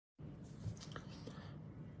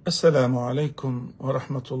Assalamu alaikum wa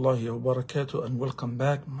rahmatullahi wa barakatuh, and welcome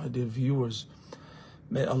back, my dear viewers.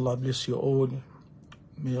 May Allah bless you all.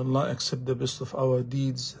 May Allah accept the best of our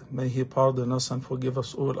deeds. May He pardon us and forgive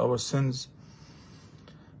us all our sins.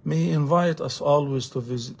 May He invite us always to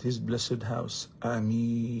visit His blessed house.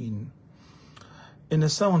 Ameen. In a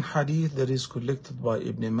sound hadith that is collected by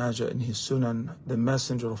Ibn Majah in his Sunan, the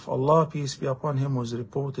Messenger of Allah, peace be upon him, was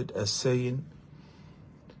reported as saying,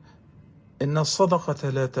 إن الصدقة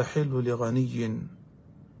لا تحل لغني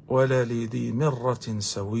ولا لذي مرة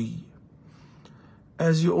سوي.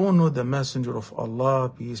 As you all know, the Messenger of Allah,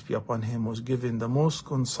 peace be upon him, was given the most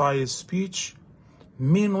concise speech,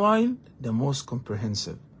 meanwhile the most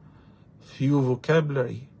comprehensive. Few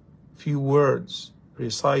vocabulary, few words,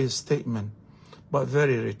 precise statement, but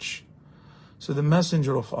very rich. So the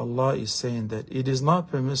Messenger of Allah is saying that it is not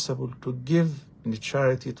permissible to give in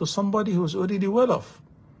charity to somebody who is already well off.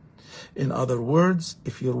 In other words,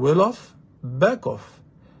 if you're well off, back off.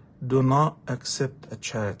 Do not accept a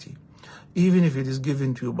charity, even if it is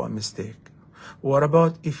given to you by mistake. What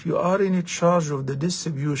about if you are in charge of the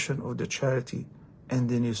distribution of the charity and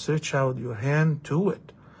then you stretch out your hand to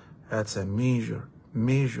it? That's a major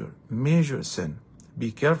sin.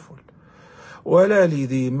 Be careful. وَلَا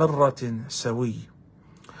لِذِي مَرَّةٍ سَوِيٍّ.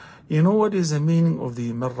 You know what is the meaning of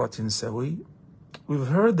the مَرَّةٍ سَوِيٍّ? We've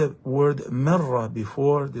heard the word mirra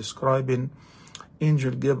before describing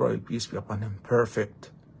Angel Gabriel, peace be upon him,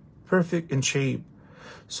 perfect in shape.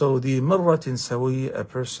 So the mirratin sawi, a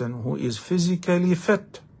person who is physically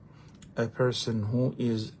fit, a person who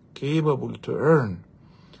is capable to earn.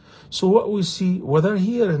 So what we see, whether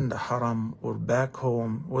here in the haram or back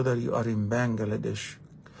home, whether you are in Bangladesh,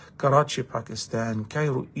 Karachi, Pakistan,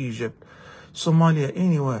 Cairo, Egypt, Somalia,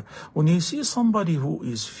 anywhere, when you see somebody who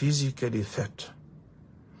is physically fit,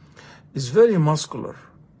 is very muscular,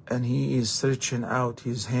 and he is stretching out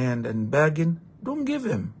his hand and begging, don't give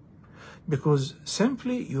him, because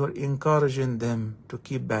simply you are encouraging them to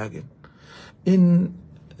keep begging. In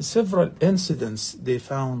several incidents, they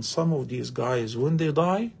found some of these guys, when they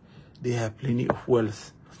die, they have plenty of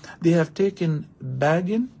wealth. They have taken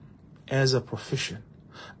begging as a profession,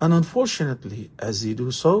 and unfortunately, as they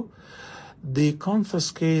do so, they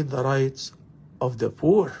confiscate the rights of the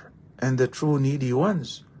poor and the true needy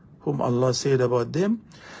ones, whom Allah said about them,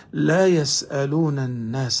 لا يسألون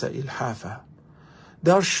الناس إلحافا.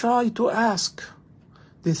 They are shy to ask.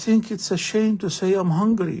 They think it's a shame to say, I'm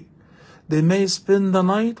hungry. They may spend the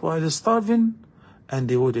night while starving, and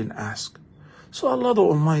they wouldn't ask. So Allah the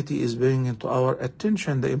Almighty is bringing to our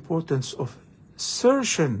attention the importance of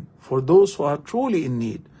searching for those who are truly in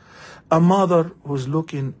need. A mother who's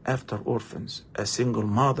looking after orphans, a single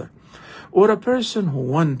mother, or a person who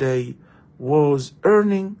one day was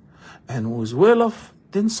earning and was well off,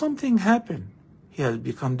 then something happened. He has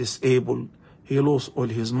become disabled. He lost all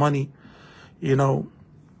his money. You know,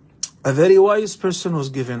 a very wise person was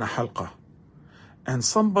given a halqa, and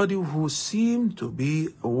somebody who seemed to be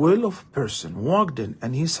a well-off person walked in,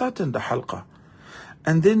 and he sat in the halqa,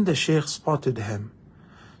 and then the sheikh spotted him.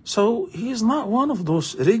 So he is not one of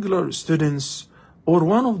those regular students or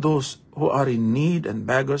one of those who are in need and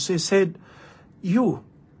beggars. He said, you,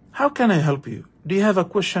 how can I help you? Do you have a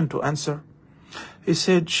question to answer? He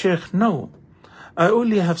said, Sheikh, no, I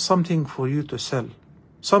only have something for you to sell,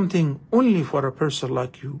 something only for a person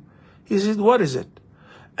like you. He said, what is it?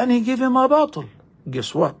 And he gave him a bottle.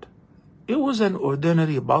 Guess what? It was an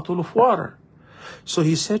ordinary bottle of water. So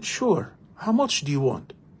he said, sure, how much do you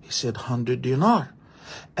want? He said, 100 dinar.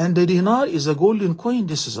 And the dinar is a golden coin.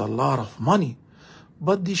 This is a lot of money.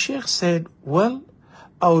 But the sheikh said, well,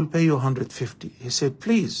 I will pay you 150. He said,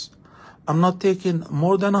 please, I'm not taking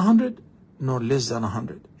more than 100, nor less than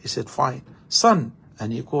 100. He said, fine. Son,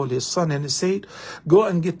 and he called his son and he said, go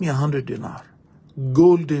and get me 100 dinar,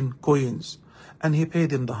 golden coins. And he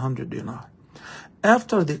paid him the 100 dinar.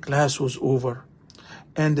 After the class was over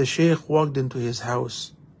and the sheikh walked into his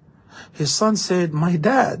house, his son said, my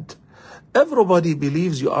dad, everybody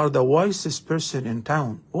believes you are the wisest person in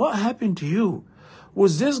town. What happened to you?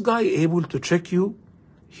 Was this guy able to trick you?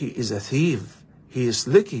 He is a thief. He is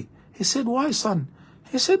slicky. He said, why, son?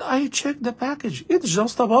 He said, I checked the package. It's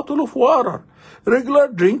just a bottle of water, regular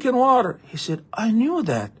drinking water. He said, I knew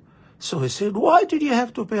that. So he said, why did you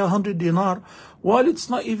have to pay 100 dinar while it's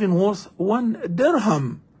not even worth 1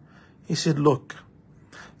 dirham? He said, look,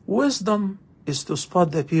 wisdom is to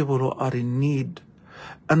spot the people who are in need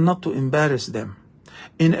and not to embarrass them.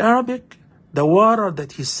 In Arabic, the water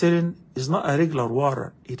that he's selling is not a regular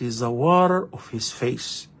water. It is the water of his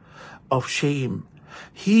face, of shame.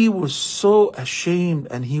 He was so ashamed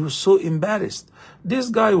and he was so embarrassed. This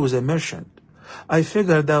guy was a merchant. I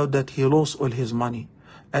figured out that he lost all his money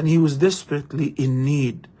and he was desperately in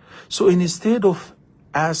need. So instead of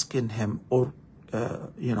asking him or,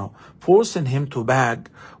 forcing him to beg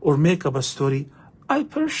or make up a story, I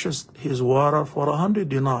purchased his water for 100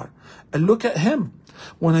 dinar. And look at him.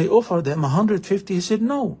 When I offered him 150, he said,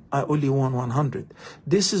 no, I only want 100.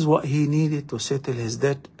 This is what he needed to settle his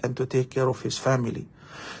debt and to take care of his family.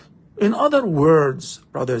 In other words,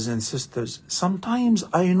 brothers and sisters, sometimes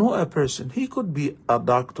I know a person, he could be a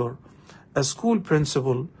doctor, a school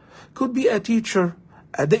principal, could be a teacher,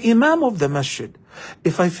 the imam of the masjid.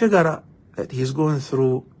 If I figure out that he's going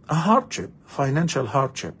through a hardship, financial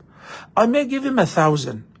hardship, I may give him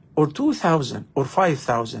 1,000 or 2,000 or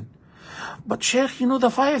 5,000. But Sheikh, the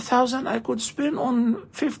 5,000 I could spend on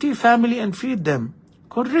 50 family and feed them.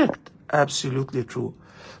 Correct. Absolutely true.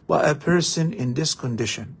 But a person in this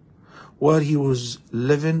condition, where he was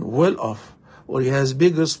living well off, or he has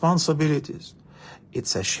big responsibilities,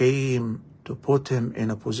 it's a shame to put him in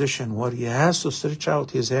a position where he has to stretch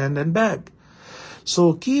out his hand and beg.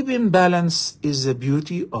 So keeping balance is the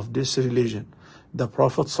beauty of this religion. The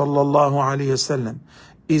Prophet ﷺ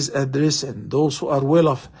is addressing those who are well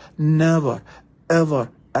off. Never,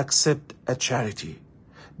 ever accept a charity.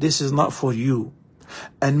 This is not for you.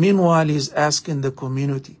 And meanwhile, he's asking the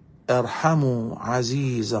community, Arhamu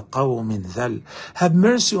aziz qawmin dhal. Have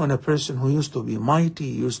mercy on a person who used to be mighty,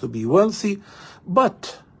 used to be wealthy,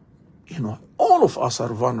 but, all of us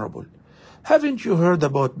are vulnerable. Haven't you heard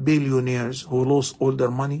about billionaires who lost all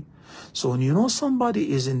their money? So when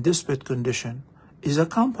somebody is in desperate condition, is a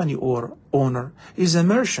company or owner, is a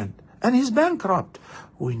merchant, and he's bankrupt,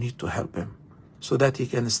 we need to help him so that he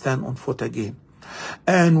can stand on foot again.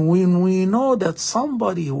 And when we know that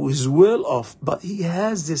somebody who is well off, but he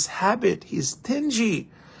has this habit, he's stingy,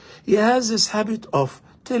 he has this habit of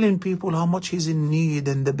telling people how much he's in need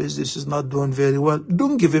and the business is not doing very well,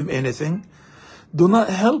 don't give him anything. Do not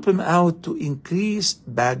help him out to increase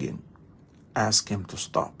begging. Ask him to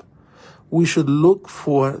stop. We should look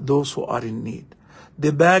for those who are in need.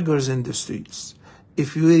 The beggars in the streets,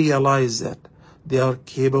 if you realize that they are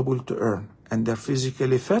capable to earn and they're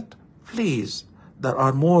physically fit, please, there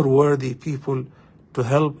are more worthy people to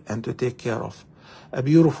help and to take care of. A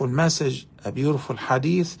beautiful message, a beautiful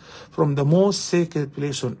hadith from the most sacred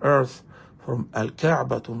place on earth, from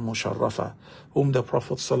Al-Ka'batul Musharrafa, whom the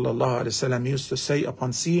Prophet ﷺ used to say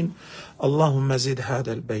upon seeing, Allahumma zid hada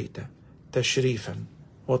al-bayta tashrifan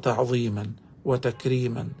wa ta'ziman wa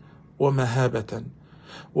takriman wa mahabatan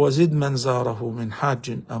wa zid man zarahu min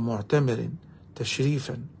hajjin a mu'tamirin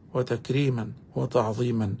tashrifan wa takriman wa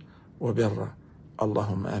ta'ziman wa birra.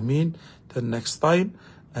 Allahumma ameen. Till next time,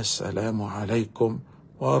 Assalamu alaikum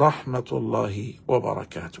wa rahmatullahi wa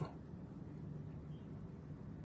barakatuh.